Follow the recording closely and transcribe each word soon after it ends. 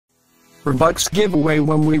Roblox giveaway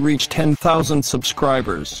when we reach 10,000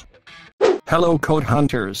 subscribers. Hello code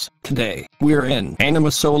hunters, today we're in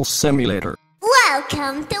Anima Soul Simulator.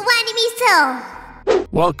 Welcome to Anima Soul.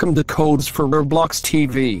 Welcome to Codes for Roblox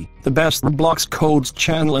TV, the best Roblox codes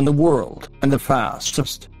channel in the world, and the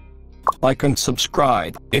fastest. Like and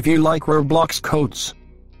subscribe if you like Roblox codes.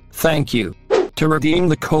 Thank you. To redeem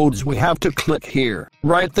the codes we have to click here.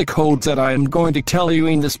 Write the codes that I am going to tell you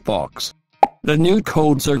in this box. The new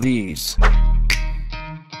codes are these.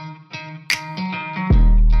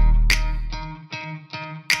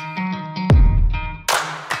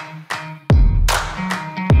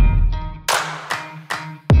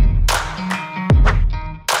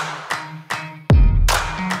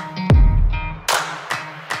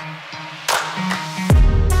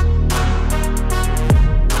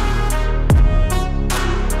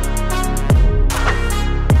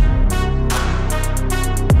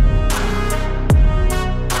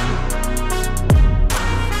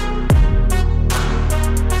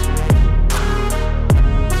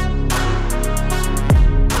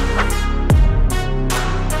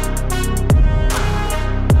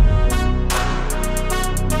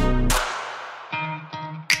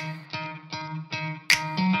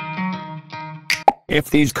 If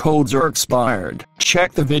these codes are expired,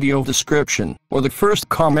 check the video description or the first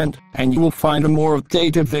comment and you will find a more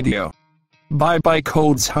updated video. Bye bye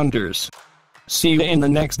codes hunters. See you in the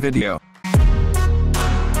next video.